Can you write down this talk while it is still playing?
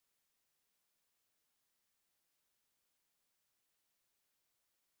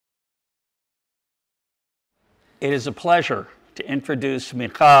It is a pleasure to introduce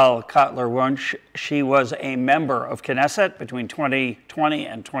Michal Cotler-Wunsh. She was a member of Knesset between 2020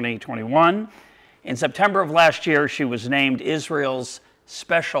 and 2021. In September of last year, she was named Israel's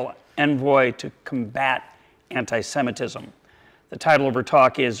special envoy to combat anti-Semitism. The title of her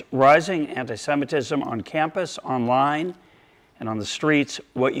talk is Rising Anti-Semitism on Campus, Online, and on the Streets,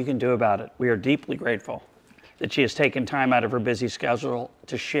 What You Can Do About It. We are deeply grateful that she has taken time out of her busy schedule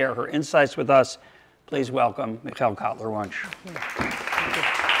to share her insights with us. Please welcome Michal Cotler-Wunsh.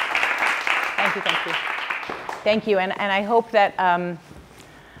 Thank you, thank you. Thank you, and I hope that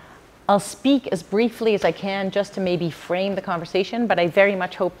I'll speak as briefly as I can just to maybe frame the conversation, but I very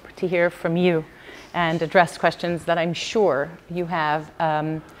much hope to hear from you and address questions that I'm sure you have.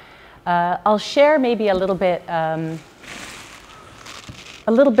 I'll share maybe a little bit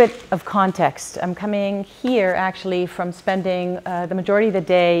of context. I'm coming here actually from spending the majority of the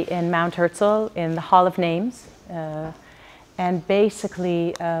day in Mount Herzl in the Hall of Names. And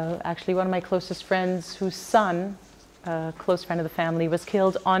basically, actually one of my closest friends whose son, a close friend of the family, was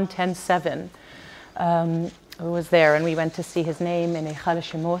killed on 10/7. Who was there, and we went to see his name in Eichal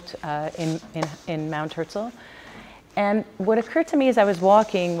Shemot in Mount Herzl. And what occurred to me as I was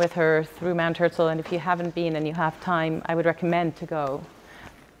walking with her through Mount Herzl, and if you haven't been and you have time, I would recommend to go.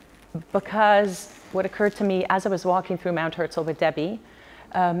 Because what occurred to me as I was walking through Mount Herzl with Debbie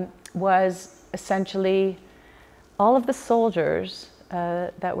was essentially all of the soldiers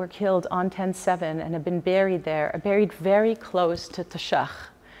that were killed on 10/7 and have been buried there are buried very close to Tashach,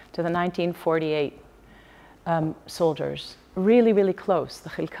 to the 1948 soldiers. Really, really close. The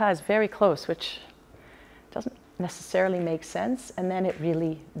Chilka is very close, which doesn't necessarily make sense, and then it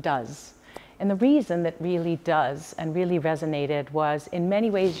really does. And the reason that really does and really resonated was, in many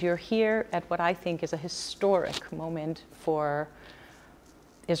ways, you're here at what I think is a historic moment for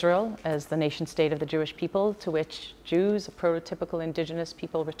Israel as the nation state of the Jewish people, to which Jews, a prototypical indigenous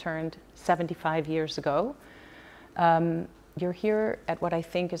people, returned 75 years ago. You're here at what I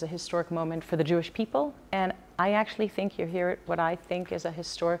think is a historic moment for the Jewish people, and I actually think you're here at what I think is a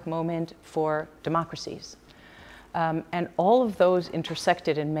historic moment for democracies. And all of those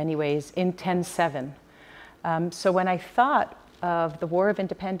intersected in many ways in 10/7. So when I thought of the War of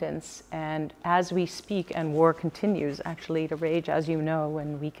Independence, and as we speak, and war continues actually to rage, as you know,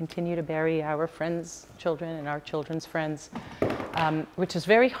 and we continue to bury our friends' children and our children's friends, which is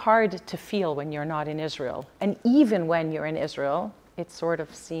very hard to feel when you're not in Israel. And even when you're in Israel, it sort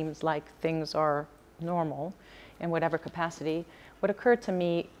of seems like things are normal in whatever capacity. What occurred to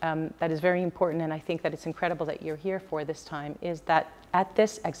me that is very important, and I think that it's incredible that you're here for this time, is that at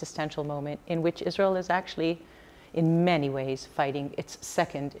this existential moment in which Israel is actually, in many ways, fighting its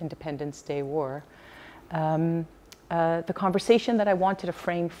second Independence Day war, the conversation that I wanted to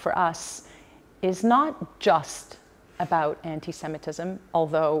frame for us is not just about anti-Semitism,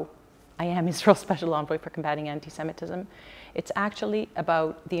 although I am Israel's special envoy for combating anti-Semitism. It's actually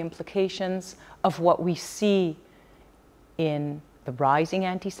about the implications of what we see in the rising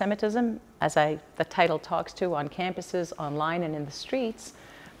anti-Semitism, as the title talks to, on campuses, online, and in the streets,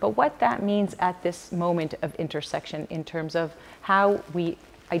 but what that means at this moment of intersection in terms of how we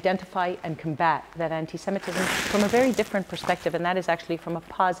identify and combat that anti-Semitism from a very different perspective, and that is actually from a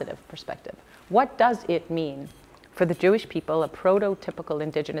positive perspective. What does it mean for the Jewish people, a prototypical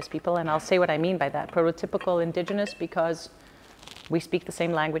indigenous people, and I'll say what I mean by that, prototypical indigenous, because we speak the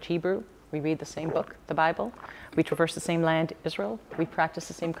same language, Hebrew, we read the same book, the Bible, we traverse the same land, Israel, we practice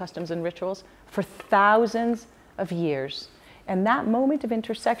the same customs and rituals for thousands of years. And that moment of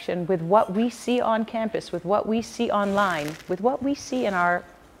intersection with what we see on campus, with what we see online, with what we see in our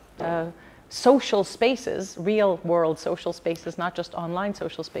social spaces, real world social spaces, not just online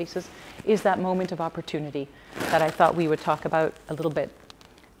social spaces, is that moment of opportunity that I thought we would talk about a little bit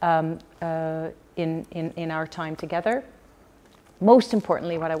in our time together. Most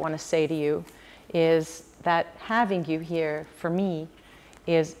importantly, what I want to say to you is that having you here, for me,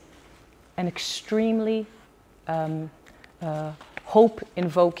 is an extremely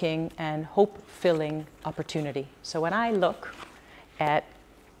hope-invoking and hope-filling opportunity. So when I look at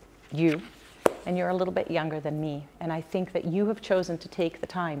you, and you're a little bit younger than me, and I think that you have chosen to take the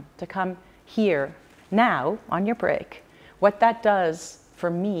time to come here now on your break, what that does for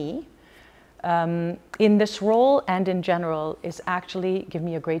me in this role and in general is actually give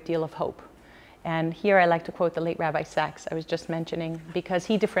me a great deal of hope. And here I like to quote the late Rabbi Sachs I was just mentioning, because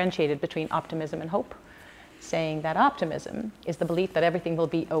he differentiated between optimism and hope, saying that optimism is the belief that everything will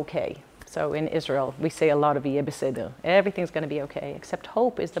be okay. So in Israel, we say a lot of yeh beseder, everything's going to be okay, except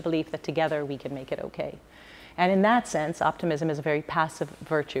hope is the belief that together we can make it okay. And in that sense, optimism is a very passive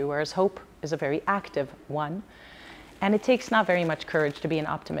virtue, whereas hope is a very active one. And it takes not very much courage to be an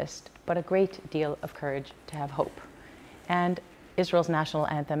optimist, but a great deal of courage to have hope. And Israel's national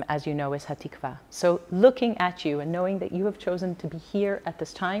anthem, as you know, is Hatikva. So looking at you and knowing that you have chosen to be here at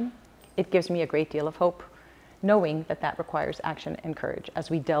this time, it gives me a great deal of hope, knowing that that requires action and courage as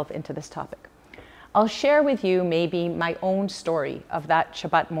we delve into this topic. I'll share with you maybe my own story of that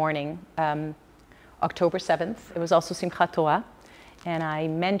Shabbat morning, October 7th. It was also Simchat Torah, and I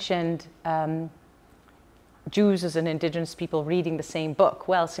mentioned Jews as an indigenous people reading the same book.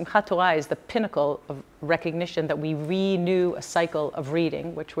 Well, Simchat Torah is the pinnacle of recognition that we renew a cycle of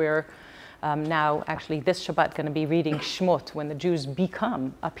reading, which we're now actually this Shabbat going to be reading Shmot, when the Jews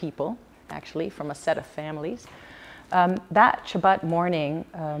become a people, actually, from a set of families. That Shabbat morning,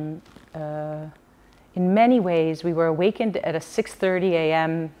 in many ways, we were awakened at a 6:30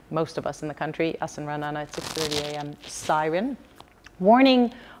 a.m., most of us in the country, us in Ra'anana, at 6:30 a.m. siren,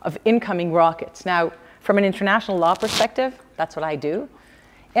 warning of incoming rockets. Now, from an international law perspective, that's what I do.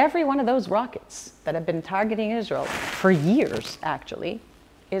 Every one of those rockets that have been targeting Israel for years, actually,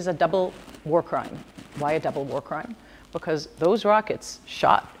 is a double war crime. Why a double war crime? Because those rockets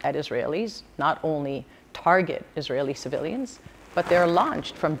shot at Israelis not only target Israeli civilians, but they're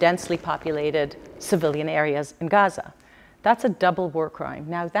launched from densely populated civilian areas in Gaza. That's a double war crime.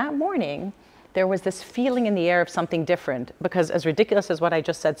 Now, that morning, there was this feeling in the air of something different, because as ridiculous as what I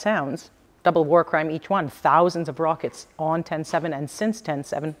just said sounds, double war crime each one, thousands of rockets on 10/7 and since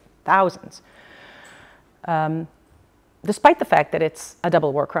 10/7, thousands. Despite the fact that it's a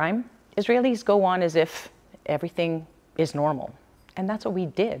double war crime, Israelis go on as if everything is normal. And that's what we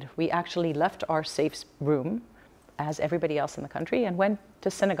did. We actually left our safe room, as everybody else in the country, and went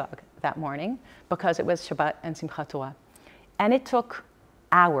to synagogue that morning because it was Shabbat and Simchat Torah. And it took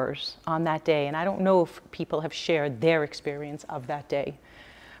hours on that day, and I don't know if people have shared their experience of that day.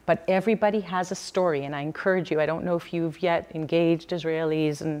 But everybody has a story, and I encourage you, I don't know if you've yet engaged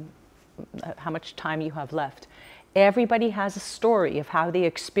Israelis and how much time you have left. Everybody has a story of how they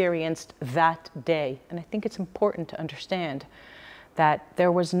experienced that day. And I think it's important to understand that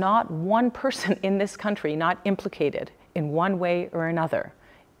there was not one person in this country not implicated in one way or another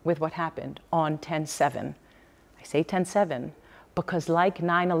with what happened on 10/7. I say 10/7 because, like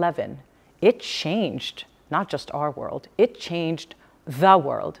 9/11, it changed not just our world, it changed the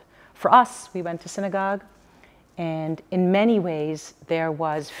world. For us, we went to synagogue, and in many ways, there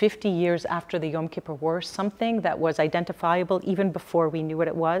was 50 years after the Yom Kippur War, something that was identifiable even before we knew what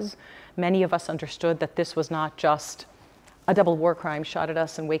it was. Many of us understood that this was not just a double war crime shot at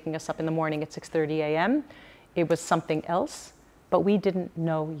us and waking us up in the morning at 6:30 a.m. It was something else, but we didn't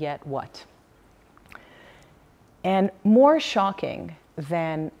know yet what. And more shocking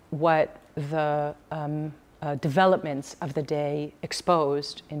than what the developments of the day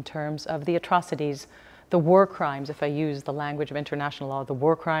exposed in terms of the atrocities, the war crimes, if I use the language of international law, the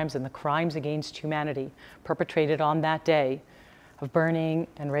war crimes and the crimes against humanity perpetrated on that day of burning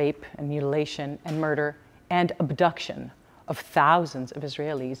and rape and mutilation and murder and abduction of thousands of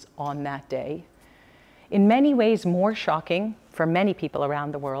Israelis on that day. In many ways more shocking for many people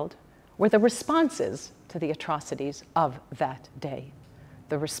around the world were the responses to the atrocities of that day.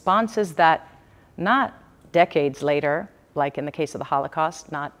 The responses that not decades later, like in the case of the Holocaust,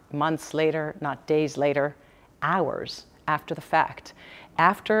 not months later, not days later, hours after the fact,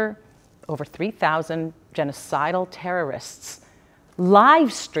 after over 3,000 genocidal terrorists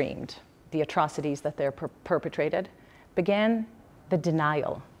live streamed the atrocities that they're perpetrated, began the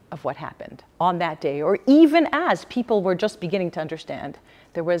denial of what happened on that day, or even as people were just beginning to understand,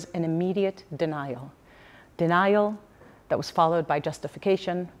 there was an immediate denial. Denial that was followed by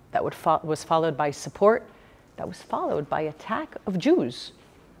justification, that was followed by support, that was followed by attack of Jews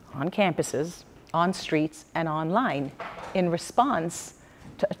on campuses, on streets, and online in response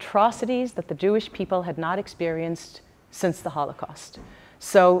to atrocities that the Jewish people had not experienced since the Holocaust.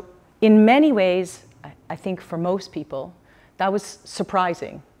 So in many ways, I think for most people, that was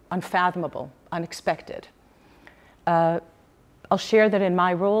surprising, unfathomable, unexpected. I'll share that in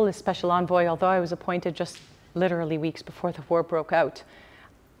my role as Special Envoy, although I was appointed just literally weeks before the war broke out,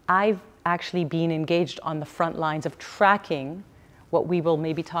 I've actually been engaged on the front lines of tracking what we will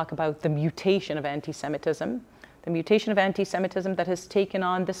maybe talk about, the mutation of anti-Semitism, the mutation of anti-Semitism that has taken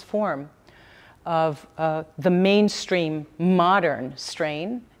on this form of the mainstream modern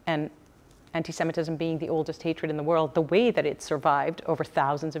strain, and anti-Semitism being the oldest hatred in the world. The way that it survived over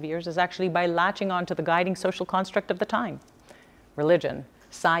thousands of years is actually by latching on to the guiding social construct of the time: religion,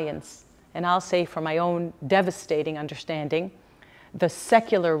 science, and I'll say, from my own devastating understanding, the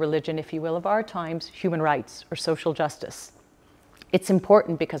secular religion, if you will, of our times, human rights or social justice. It's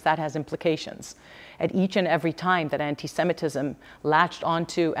important because that has implications. At each and every time that anti-Semitism latched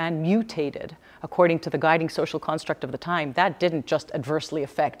onto and mutated according to the guiding social construct of the time, that didn't just adversely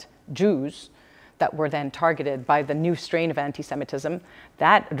affect Jews that were then targeted by the new strain of anti-Semitism,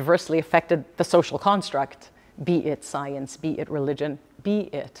 that adversely affected the social construct, be it science, be it religion, be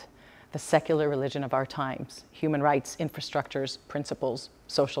it the secular religion of our times, human rights, infrastructures, principles,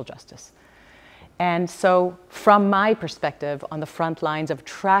 social justice. And so from my perspective, on the front lines of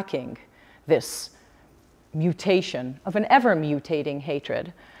tracking this mutation of an ever-mutating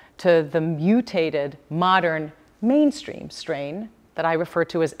hatred to the mutated modern mainstream strain that I refer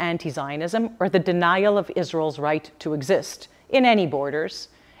to as anti-Zionism, or the denial of Israel's right to exist in any borders.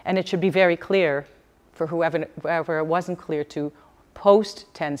 And it should be very clear for whoever it wasn't clear to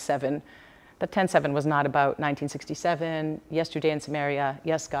post 10/7, that 10/7 was not about 1967, yes, Judea and Samaria,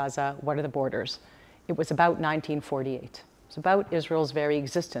 yes, Gaza, what are the borders? It was about 1948. It's about Israel's very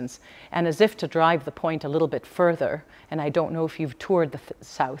existence. And as if to drive the point a little bit further, and I don't know if you've toured the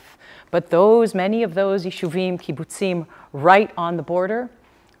South, but many of those yeshuvim, kibbutzim, right on the border,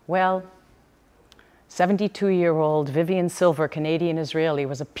 well, 72-year-old Vivian Silver, Canadian-Israeli,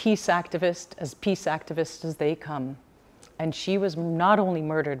 was a peace activist as they come. And she was not only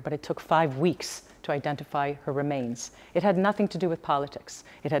murdered, but it took 5 weeks to identify her remains. It had nothing to do with politics.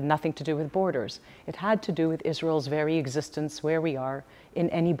 It had nothing to do with borders. It had to do with Israel's very existence, where we are, in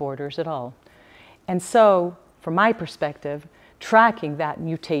any borders at all. And so, from my perspective, tracking that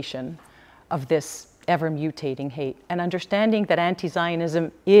mutation of this ever-mutating hate and understanding that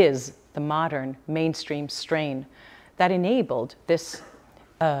anti-Zionism is the modern mainstream strain that enabled this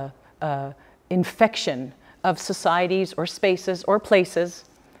infection of societies or spaces or places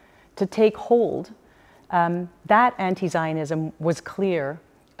to take hold, that anti-Zionism was clear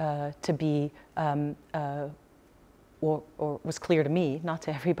to be, or was clear to me, not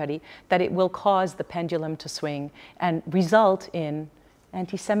to everybody, that it will cause the pendulum to swing and result in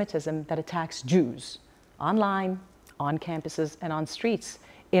anti-Semitism that attacks Jews online, on campuses, and on streets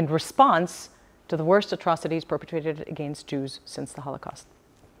in response to the worst atrocities perpetrated against Jews since the Holocaust.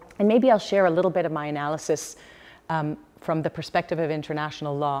 And maybe I'll share a little bit of my analysis from the perspective of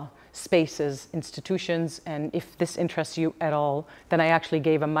international law, spaces, institutions, and if this interests you at all, then I actually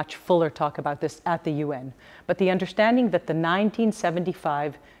gave a much fuller talk about this at the UN. But the understanding that the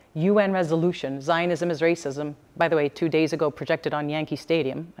 1975 UN resolution, Zionism is Racism, by the way, 2 days ago projected on Yankee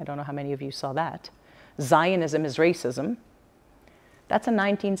Stadium, I don't know how many of you saw that, Zionism is Racism, that's a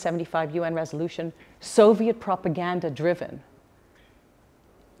 1975 UN resolution, Soviet propaganda driven.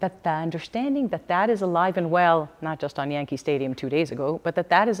 That the understanding that that is alive and well, not just on Yankee Stadium 2 days ago, but that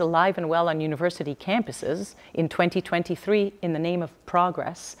that is alive and well on university campuses in 2023 in the name of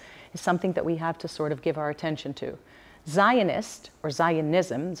progress is something that we have to sort of give our attention to. Zionist, or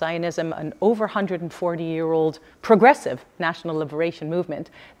Zionism, an over 140-year-old progressive national liberation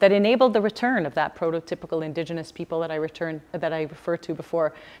movement that enabled the return of that prototypical indigenous people that I referred to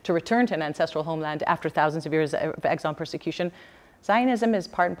before to return to an ancestral homeland after thousands of years of exile and persecution. Zionism is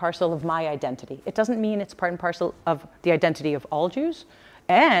part and parcel of my identity. It doesn't mean it's part and parcel of the identity of all Jews,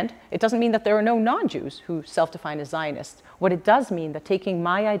 and it doesn't mean that there are no non-Jews who self-define as Zionists. What it does mean that taking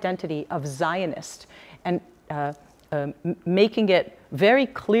my identity of Zionist and making it very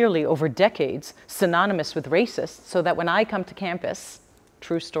clearly over decades synonymous with racist, so that when I come to campus,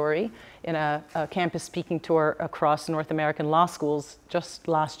 true story, in a campus speaking tour across North American law schools just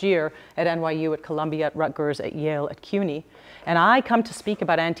last year at NYU, at Columbia, at Rutgers, at Yale, at CUNY, and I come to speak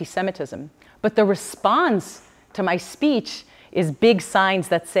about anti-Semitism, but the response to my speech is big signs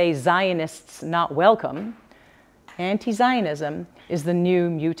that say Zionists not welcome. Anti-Zionism is the new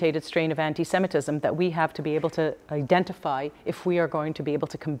mutated strain of anti-Semitism that we have to be able to identify if we are going to be able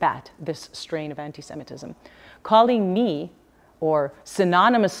to combat this strain of anti-Semitism. Calling me, or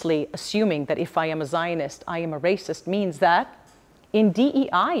synonymously assuming that if I am a Zionist, I am a racist, means that in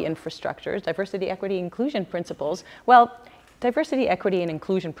DEI infrastructures, diversity, equity, inclusion principles, well, diversity, equity, and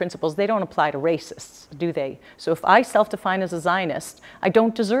inclusion principles, they don't apply to racists, do they? So if I self-define as a Zionist, I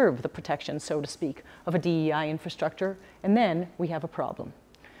don't deserve the protection, so to speak, of a DEI infrastructure, and then we have a problem.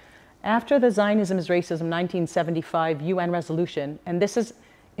 After the Zionism is Racism 1975 UN resolution, and this is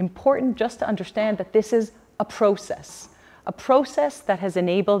important just to understand that this is a process that has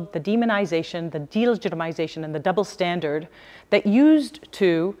enabled the demonization, the delegitimization, and the double standard that used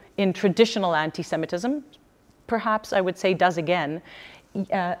to, in traditional anti-Semitism, perhaps I would say does again,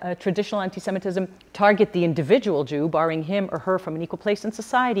 traditional anti-Semitism target the individual Jew, barring him or her from an equal place in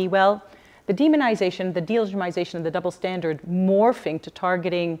society. Well, the demonization, the delegitimization, and the double standard morphing to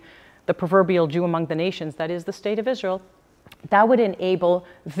targeting the proverbial Jew among the nations, that is the state of Israel, that would enable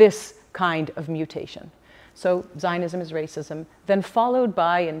this kind of mutation. So Zionism is racism, then followed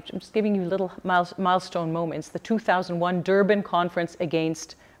by, and I'm just giving you little milestone moments, the 2001 Durban Conference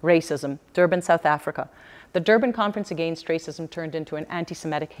Against Racism, Durban, South Africa. The Durban Conference Against Racism turned into an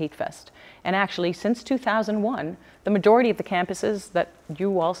anti-Semitic hate fest. And actually, since 2001, the majority of the campuses that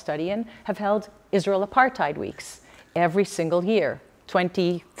you all study in have held Israel Apartheid Weeks every single year.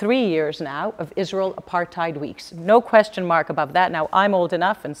 23 years now of Israel Apartheid Weeks. No question mark above that. Now, I'm old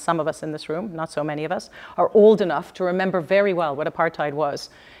enough, and some of us in this room, not so many of us, are old enough to remember very well what apartheid was.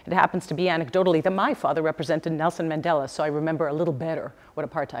 It happens to be anecdotally that my father represented Nelson Mandela, so I remember a little better what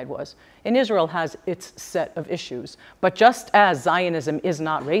apartheid was. And Israel has its set of issues. But just as Zionism is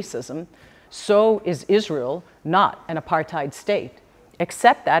not racism, so is Israel not an apartheid state.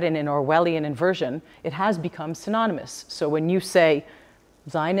 Except that in an Orwellian inversion, it has become synonymous. So when you say,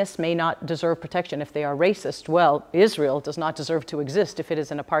 Zionists may not deserve protection if they are racist, well, Israel does not deserve to exist if it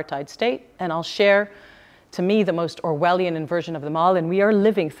is an apartheid state. And I'll share, to me, the most Orwellian inversion of them all, and we are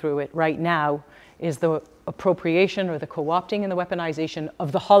living through it right now, is the appropriation or the co-opting and the weaponization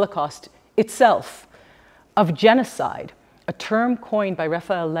of the Holocaust itself, of genocide, a term coined by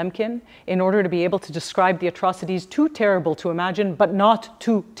Raphael Lemkin in order to be able to describe the atrocities too terrible to imagine, but not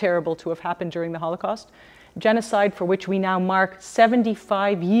too terrible to have happened during the Holocaust. Genocide for which we now mark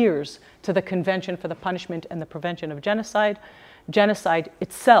 75 years to the Convention for the Punishment and the Prevention of Genocide. Genocide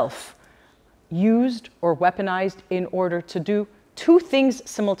itself used or weaponized in order to do two things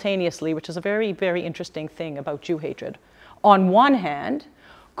simultaneously, which is a very, very interesting thing about Jew hatred. On one hand,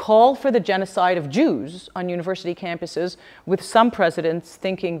 call for the genocide of Jews on university campuses, with some presidents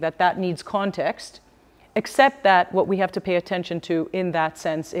thinking that that needs context, except that what we have to pay attention to in that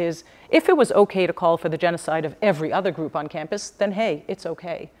sense is, if it was okay to call for the genocide of every other group on campus, then hey, it's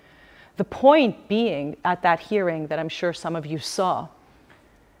okay. The point being at that hearing that I'm sure some of you saw,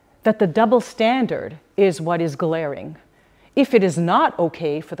 that the double standard is what is glaring. If it is not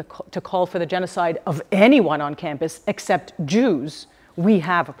okay to call for the genocide of anyone on campus except Jews, we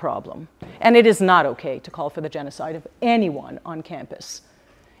have a problem. And it is not okay to call for the genocide of anyone on campus,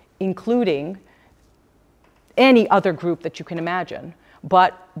 including any other group that you can imagine.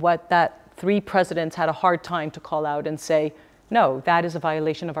 But what that three presidents had a hard time to call out and say, no, that is a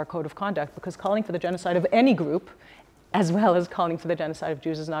violation of our code of conduct, because calling for the genocide of any group, as well as calling for the genocide of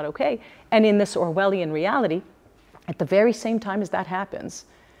Jews, is not okay. And in this Orwellian reality, at the very same time as that happens,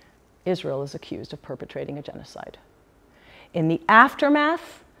 Israel is accused of perpetrating a genocide. In the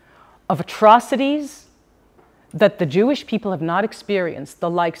aftermath of atrocities that the Jewish people have not experienced the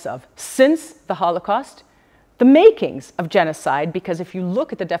likes of since the Holocaust, the makings of genocide, because if you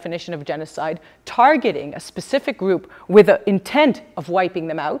look at the definition of genocide, targeting a specific group with the intent of wiping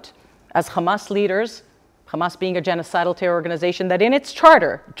them out, as Hamas leaders, Hamas being a genocidal terror organization that in its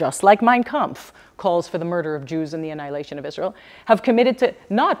charter, just like Mein Kampf, calls for the murder of Jews and the annihilation of Israel, have committed to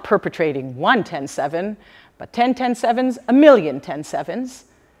not perpetrating one 10-7, but 10 10-7s, a million 10-7s.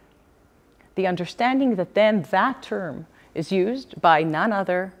 The understanding that then that term is used by none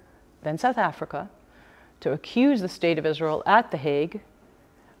other than South Africa to accuse the State of Israel at The Hague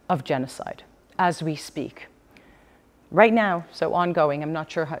of genocide as we speak. Right now, so ongoing, I'm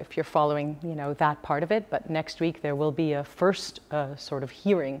not sure if you're following, that part of it, but next week there will be a first sort of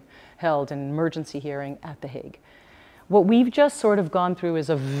hearing held, an emergency hearing at The Hague. What we've just sort of gone through is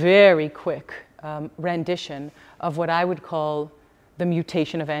a very quick rendition of what I would call the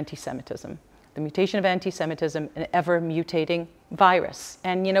mutation of anti-Semitism. The mutation of anti-Semitism, an ever-mutating virus.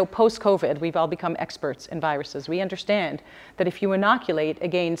 And post-COVID, we've all become experts in viruses. We understand that if you inoculate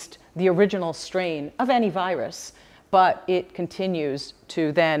against the original strain of any virus, but it continues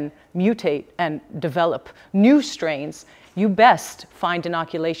to then mutate and develop new strains, you best find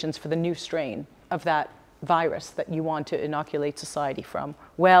inoculations for the new strain of that virus that you want to inoculate society from.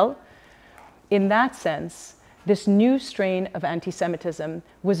 Well, in that sense, this new strain of anti-Semitism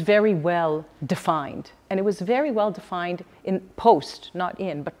was very well defined. And it was very well defined post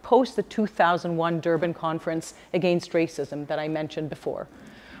the 2001 Durban Conference Against Racism that I mentioned before,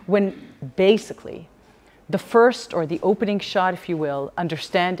 when basically the first, or the opening shot, if you will,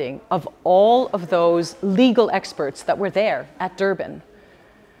 understanding of all of those legal experts that were there at Durban,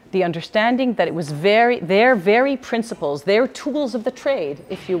 the understanding that it was their very principles, their tools of the trade,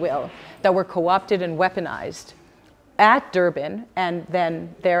 if you will, that were co-opted and weaponized at Durban, and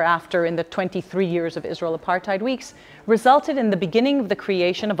then thereafter in the 23 years of Israel Apartheid Weeks, resulted in the beginning of the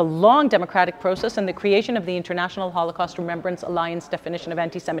creation of a long democratic process and the creation of the International Holocaust Remembrance Alliance definition of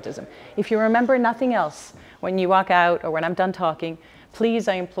anti-Semitism. If you remember nothing else when you walk out or when I'm done talking, Please,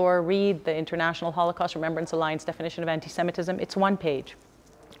 I implore, read the International Holocaust Remembrance Alliance definition of anti-Semitism. It's 1 page.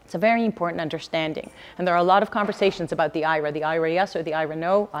 It's a very important understanding. And there are a lot of conversations about the IRA yes or the IRA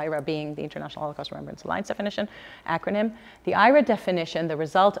no, IRA being the International Holocaust Remembrance Alliance definition, acronym. The IRA definition, the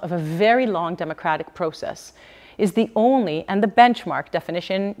result of a very long democratic process, is the only and the benchmark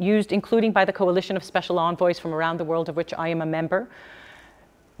definition used, including by the coalition of special envoys from around the world of which I am a member,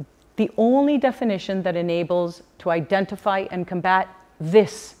 the only definition that enables to identify and combat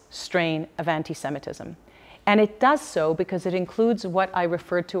this strain of anti-Semitism. And it does so because it includes what I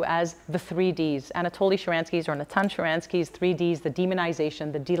refer to as the 3 Ds, Anatoly Sharansky's or Natan Sharansky's 3 Ds, the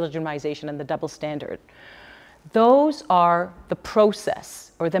demonization, the delegitimization, and the double standard. Those are the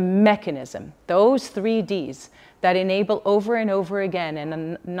process or the mechanism, those 3 Ds that enable over and over again.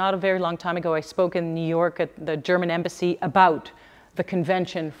 And not a very long time ago, I spoke in New York at the German embassy about the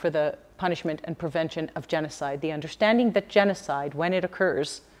Convention for the Punishment and Prevention of Genocide, the understanding that genocide, when it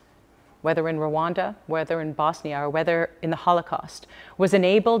occurs, whether in Rwanda, whether in Bosnia, or whether in the Holocaust, was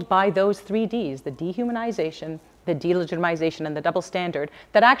enabled by those 3 Ds, the dehumanization, the delegitimization, and the double standard,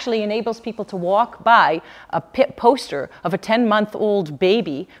 that actually enables people to walk by a poster of a 10-month-old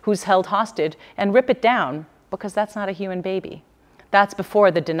baby who's held hostage and rip it down, because that's not a human baby. That's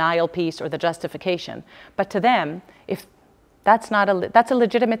before the denial piece or the justification. But to them, if that's a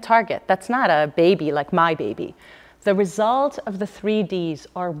legitimate target. That's not a baby like my baby. The result of the 3 Ds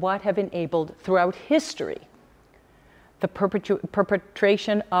are what have enabled throughout history the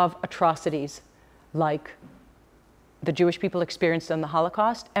perpetration of atrocities like the Jewish people experienced in the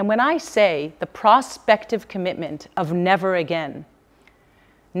Holocaust. And when I say the prospective commitment of never again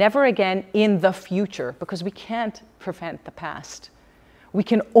in the future, because we can't prevent the past. We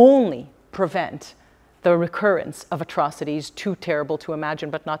can only prevent the recurrence of atrocities too terrible to imagine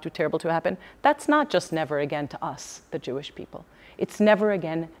but not too terrible to happen. That's not just never again to us, the Jewish people. It's never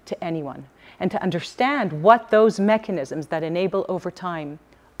again to anyone. And to understand what those mechanisms that enable over time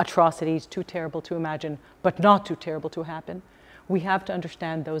atrocities too terrible to imagine but not too terrible to happen, we have to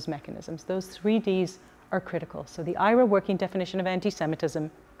understand those mechanisms. Those 3 Ds are critical. So the IRA working definition of anti-Semitism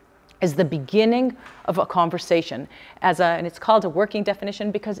is the beginning of a conversation, and it's called a working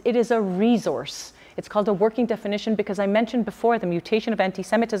definition because it is a resource. It's called a working definition because I mentioned before the mutation of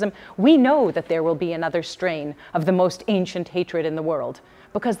anti-Semitism. We know that there will be another strain of the most ancient hatred in the world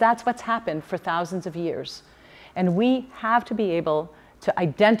because that's what's happened for thousands of years. And we have to be able to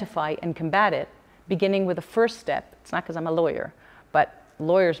identify and combat it, beginning with the first step. It's not because I'm a lawyer, but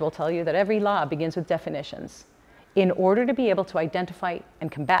lawyers will tell you that every law begins with definitions. In order to be able to identify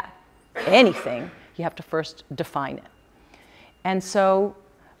and combat anything, you have to first define it. And so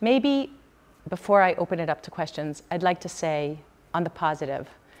maybe before I open it up to questions, I'd like to say on the positive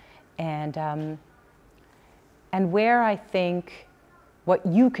and where I think what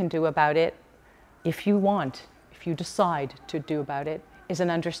you can do about it, if you want, if you decide to do about it, is an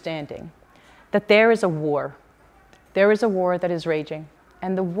understanding that there is a war. There is a war that is raging.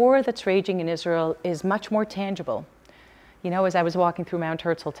 And the war that's raging in Israel is much more tangible. You know, as I was walking through Mount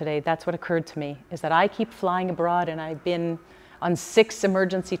Herzl today, that's what occurred to me, is that I keep flying abroad, and I've been on 6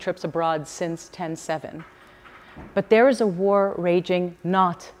 emergency trips abroad since 10/7. But there is a war raging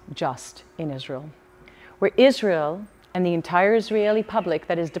not just in Israel, where Israel and the entire Israeli public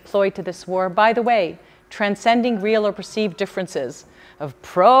that is deployed to this war, by the way, transcending real or perceived differences of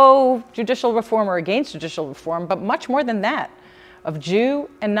pro-judicial reform or against judicial reform, but much more than that, of Jew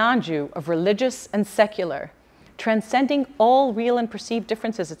and non-Jew, of religious and secular, transcending all real and perceived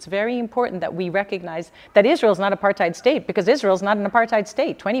differences. It's very important that we recognize that Israel is not an apartheid state, because Israel is not an apartheid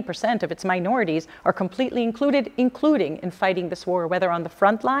state. 20% of its minorities are completely included, including in fighting this war, whether on the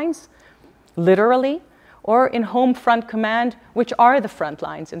front lines, literally, or in home front command, which are the front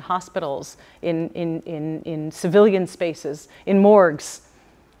lines, in hospitals, in civilian spaces, in morgues.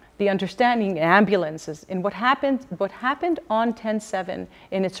 The understanding, ambulances, in what happened on 10/7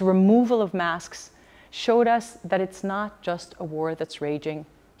 in its removal of masks showed us that it's not just a war that's raging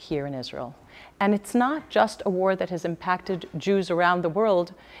here in Israel. And it's not just a war that has impacted Jews around the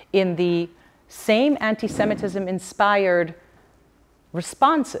world in the same anti-Semitism inspired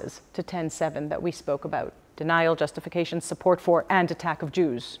responses to 10/7 that we spoke about: denial, justification, support for, and attack of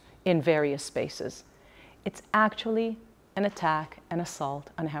Jews in various spaces. It's actually an attack, an assault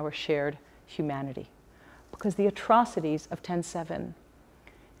on our shared humanity. Because the atrocities of 10/7,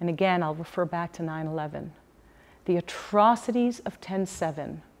 and again, I'll refer back to 9/11, the atrocities of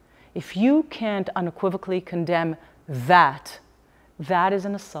 10/7, if you can't unequivocally condemn that, that is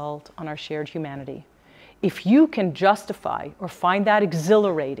an assault on our shared humanity. if you can justify or find that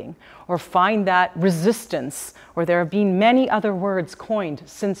exhilarating or find that resistance, or there have been many other words coined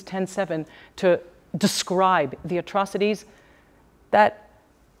since 10/7 to describe the atrocities, that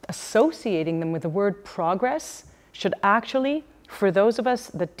associating them with the word progress should actually, for those of us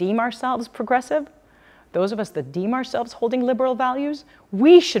that deem ourselves progressive, those of us that deem ourselves holding liberal values,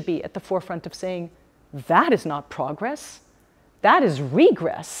 we should be at the forefront of saying, that is not progress, that is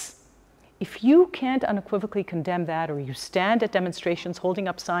regress. If you can't unequivocally condemn that, or you stand at demonstrations holding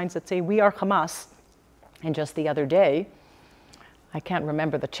up signs that say, we are Hamas, and just the other day, I can't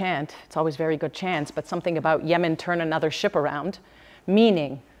remember the chant, it's always very good chants, but something about Yemen turn another ship around,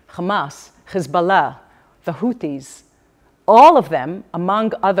 meaning Hamas, Hezbollah, the Houthis, all of them,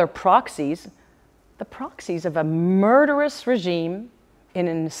 among other proxies, the proxies of a murderous regime in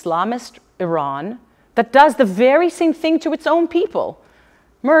an Islamist Iran that does the very same thing to its own people,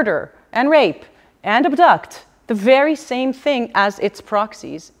 murder and rape and abduct, the very same thing as its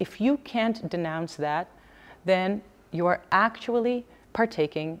proxies. If you can't denounce that, then you are actually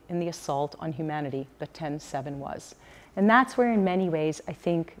partaking in the assault on humanity that 10/7 was. And that's where, in many ways, I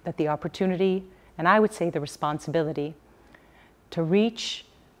think that the opportunity, and I would say the responsibility, to reach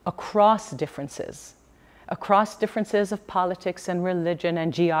across differences of politics and religion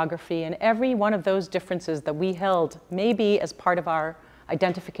and geography, and every one of those differences that we held maybe as part of our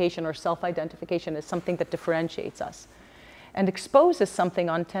identification or self-identification as something that differentiates us, and exposes something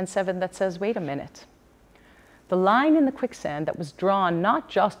on 10/7 that says, wait a minute, the line in the quicksand that was drawn not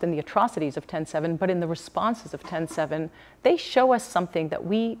just in the atrocities of 10/7, but in the responses of 10/7, they show us something that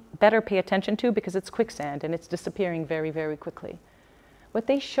we better pay attention to because it's quicksand and it's disappearing very, very quickly. What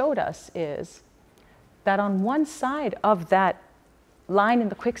they showed us is that on one side of that line in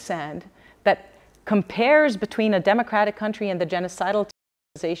the quicksand that compares between a democratic country and the genocidal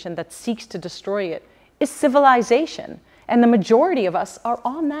civilization that seeks to destroy it is civilization. And the majority of us are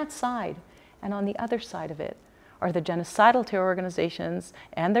on that side. And on the other side of it are the genocidal terror organizations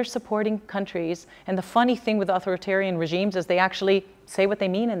and their supporting countries. And the funny thing with authoritarian regimes is they actually say what they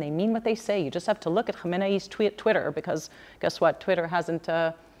mean and they mean what they say. You just have to look at Khamenei's Twitter, because guess what? Twitter hasn't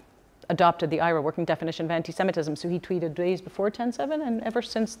adopted the IRA working definition of anti-Semitism. So he tweeted days before 10/7, and ever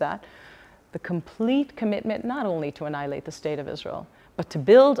since that, the complete commitment not only to annihilate the state of Israel, but to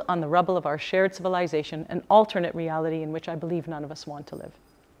build on the rubble of our shared civilization an alternate reality in which I believe none of us want to live.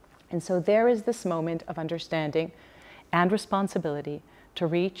 And so there is this moment of understanding and responsibility to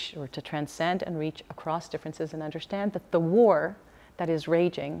reach, or to transcend and reach across differences, and understand that the war that is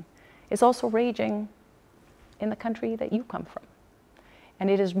raging is also raging in the country that you come from. And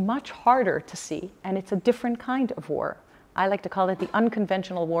it is much harder to see, and it's a different kind of war. I like to call it the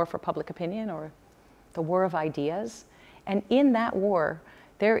unconventional war for public opinion, or the war of ideas. And in that war,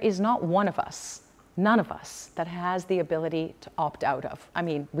 there is not one of us, none of us, that has the ability to opt out of. I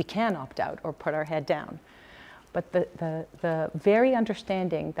mean, we can opt out or put our head down. But the very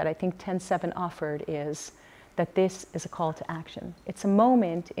understanding that I think 10/7 offered is that this is a call to action. It's a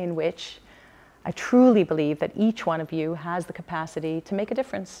moment in which I truly believe that each one of you has the capacity to make a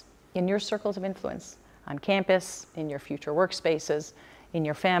difference in your circles of influence, on campus, in your future workspaces, in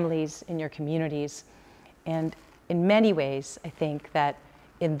your families, in your communities. And in many ways, I think that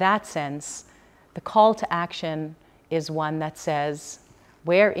in that sense, the call to action is one that says,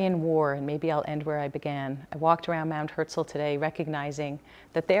 we're in war, and maybe I'll end where I began. I walked around Mount Herzl today recognizing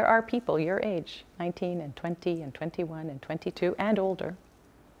that there are people your age, 19 and 20 and 21 and 22 and older,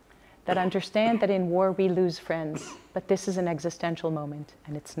 that understand that in war we lose friends, but this is an existential moment.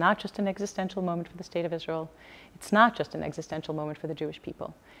 And it's not just an existential moment for the state of Israel. It's not just an existential moment for the Jewish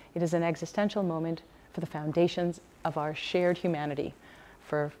people. It is an existential moment for the foundations of our shared humanity,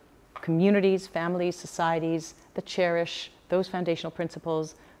 for communities, families, societies that cherish those foundational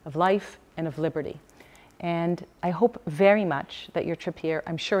principles of life and of liberty. And I hope very much that your trip here,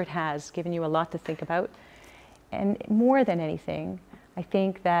 I'm sure it has given you a lot to think about. And more than anything, I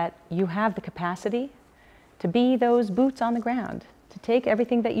think that you have the capacity to be those boots on the ground, to take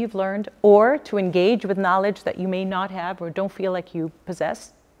everything that you've learned, or to engage with knowledge that you may not have or don't feel like you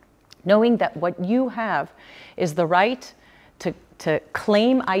possess, knowing that what you have is the right to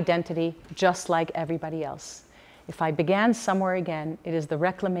claim identity just like everybody else. If I began somewhere again, it is the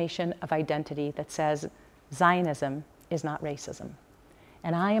reclamation of identity that says Zionism is not racism.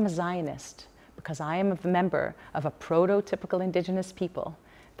 And I am a Zionist because I am a member of a prototypical indigenous people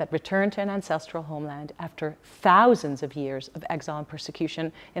that returned to an ancestral homeland after thousands of years of exile and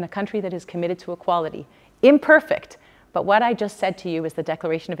persecution in a country that is committed to equality. Imperfect, but what I just said to you is the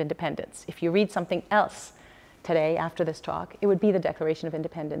Declaration of Independence. If you read something else today after this talk, it would be the Declaration of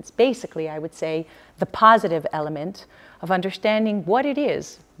Independence. Basically, I would say the positive element of understanding what it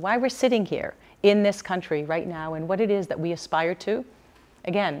is, why we're sitting here in this country right now, and what it is that we aspire to.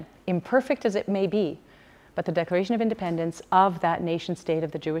 Again, imperfect as it may be, but the Declaration of Independence of that nation state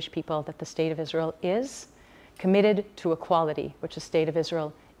of the Jewish people that the State of Israel is, committed to equality, which the State of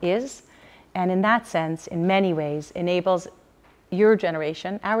Israel is, and in that sense, in many ways, enables your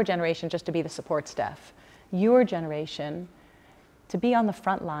generation, our generation, just to be the support staff, your generation to be on the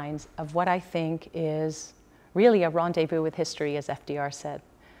front lines of what I think is really a rendezvous with history, as FDR said.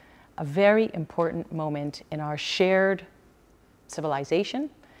 A very important moment in our shared civilization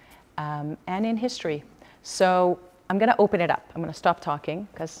and in history. So I'm going to open it up. I'm going to stop talking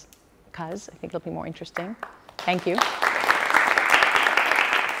because I think it'll be more interesting. Thank you.